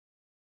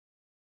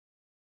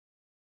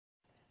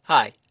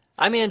Hi,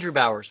 I'm Andrew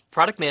Bowers,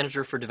 Product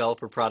Manager for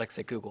Developer Products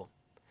at Google.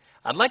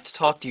 I'd like to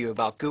talk to you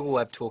about Google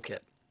Web Toolkit.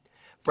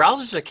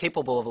 Browsers are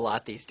capable of a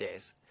lot these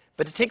days,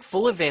 but to take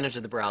full advantage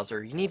of the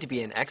browser, you need to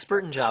be an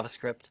expert in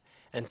JavaScript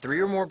and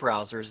 3 or more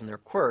browsers and their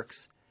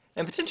quirks,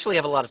 and potentially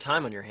have a lot of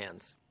time on your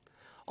hands.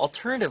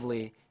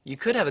 Alternatively, you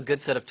could have a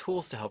good set of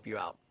tools to help you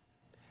out.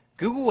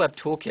 Google Web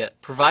Toolkit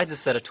provides a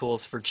set of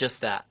tools for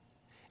just that.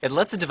 It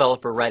lets a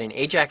developer write an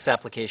AJAX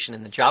application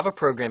in the Java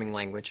programming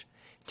language,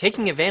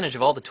 taking advantage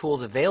of all the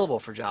tools available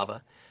for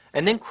Java,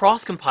 and then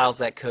cross-compiles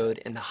that code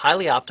into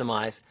highly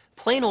optimized,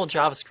 plain old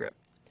JavaScript.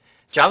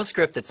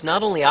 JavaScript that's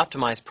not only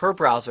optimized per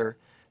browser,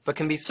 but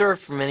can be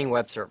served from any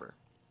web server.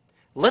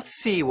 Let's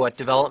see what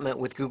development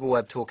with Google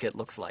Web Toolkit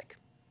looks like.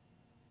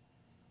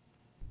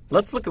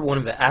 Let's look at one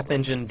of the App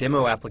Engine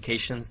demo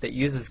applications that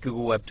uses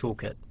Google Web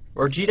Toolkit,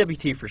 or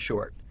GWT for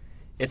short.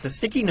 It's a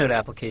sticky note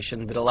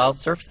application that allows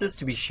surfaces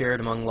to be shared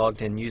among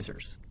logged-in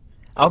users.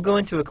 I'll go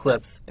into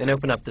Eclipse and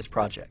open up this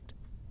project.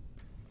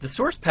 The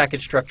source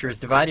package structure is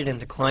divided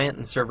into client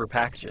and server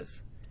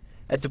packages.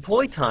 At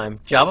deploy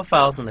time, Java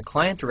files in the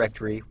client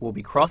directory will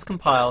be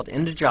cross-compiled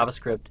into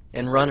JavaScript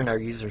and run in our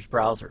users'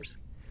 browsers.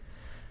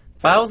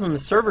 Files in the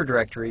server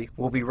directory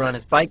will be run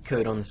as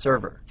bytecode on the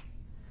server.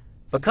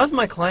 Because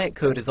my client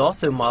code is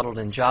also modeled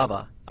in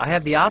Java, I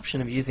have the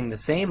option of using the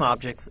same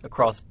objects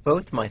across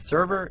both my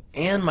server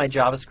and my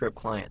JavaScript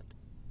client.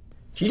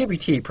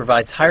 GWT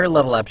provides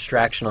higher-level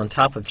abstraction on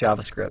top of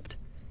JavaScript,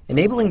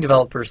 enabling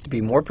developers to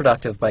be more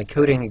productive by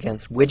coding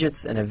against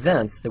widgets and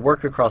events that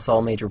work across all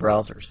major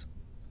browsers.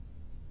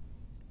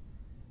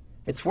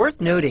 It's worth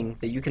noting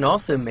that you can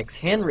also mix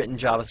handwritten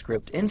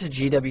JavaScript into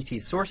GWT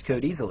source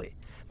code easily,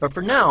 but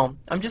for now,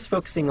 I'm just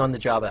focusing on the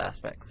Java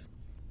aspects.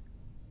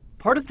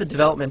 Part of the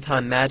development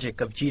time magic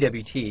of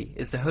GWT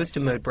is the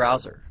hosted mode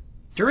browser.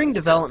 During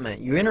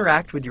development, you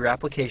interact with your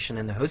application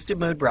in the hosted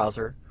mode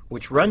browser,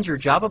 which runs your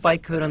Java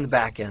bytecode on the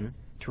backend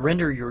to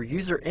render your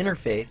user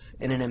interface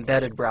in an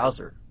embedded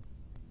browser.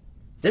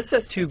 This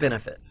has 2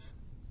 benefits.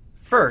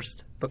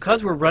 First,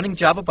 because we're running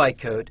Java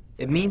bytecode,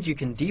 it means you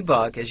can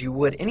debug as you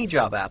would any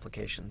Java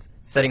applications,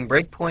 setting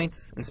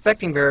breakpoints,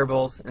 inspecting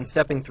variables, and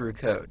stepping through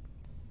code.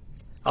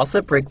 I'll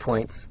set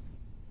breakpoints,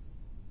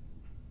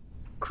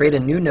 create a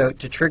new note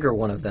to trigger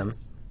one of them,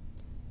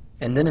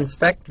 and then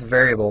inspect the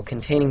variable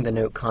containing the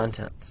note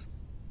contents.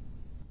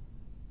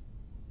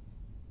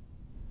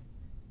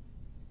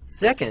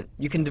 Second,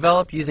 you can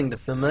develop using the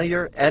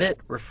familiar edit,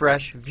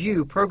 refresh,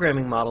 view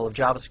programming model of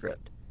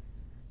JavaScript.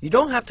 You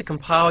don't have to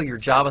compile your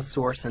Java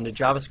source into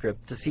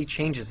JavaScript to see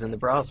changes in the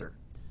browser.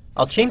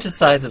 I'll change the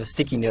size of a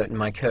sticky note in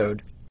my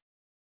code,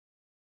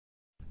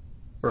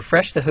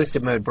 refresh the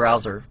hosted mode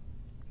browser,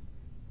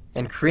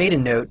 and create a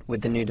note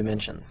with the new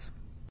dimensions.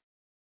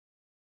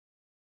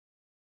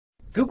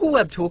 Google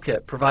Web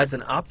Toolkit provides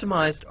an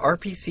optimized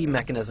RPC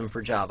mechanism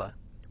for Java,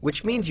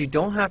 which means you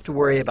don't have to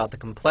worry about the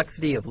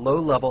complexity of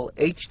low-level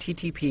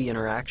HTTP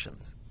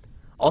interactions.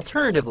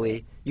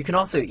 Alternatively, you can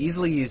also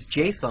easily use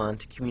JSON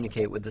to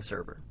communicate with the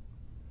server.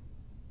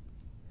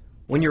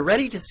 When you're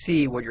ready to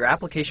see what your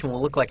application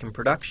will look like in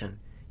production,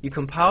 you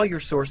compile your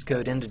source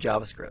code into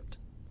JavaScript.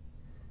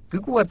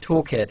 Google Web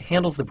Toolkit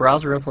handles the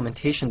browser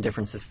implementation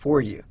differences for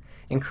you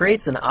and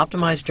creates an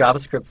optimized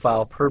JavaScript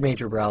file per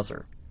major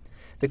browser.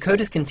 The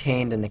code is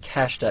contained in the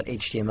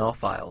cache.html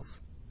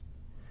files.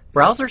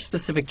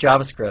 Browser-specific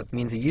JavaScript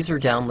means a user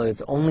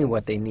downloads only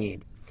what they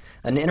need.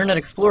 An Internet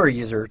Explorer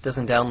user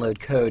doesn't download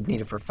code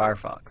needed for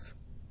Firefox.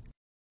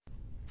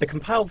 The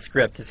compiled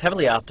script is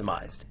heavily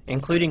optimized,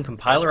 including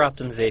compiler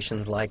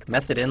optimizations like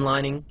method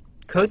inlining,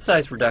 code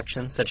size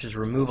reduction such as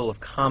removal of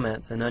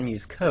comments and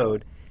unused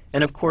code,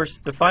 and of course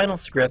the final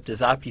script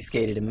is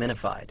obfuscated and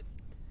minified.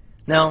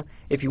 Now,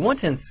 if you want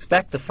to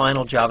inspect the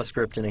final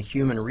JavaScript in a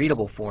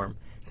human-readable form,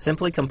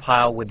 simply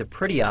compile with the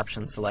pretty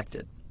option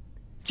selected.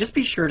 Just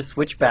be sure to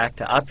switch back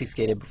to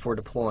obfuscated before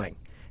deploying,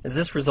 as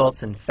this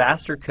results in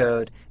faster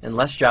code and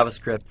less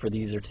JavaScript for the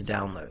user to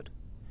download.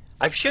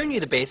 I've shown you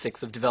the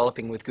basics of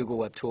developing with Google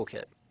Web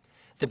Toolkit,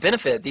 the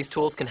benefit these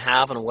tools can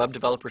have on a web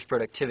developer's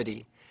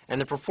productivity,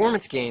 and the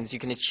performance gains you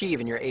can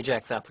achieve in your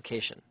AJAX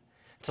application.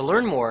 To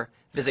learn more,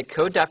 visit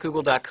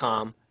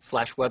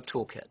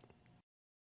code.google.com/webtoolkit.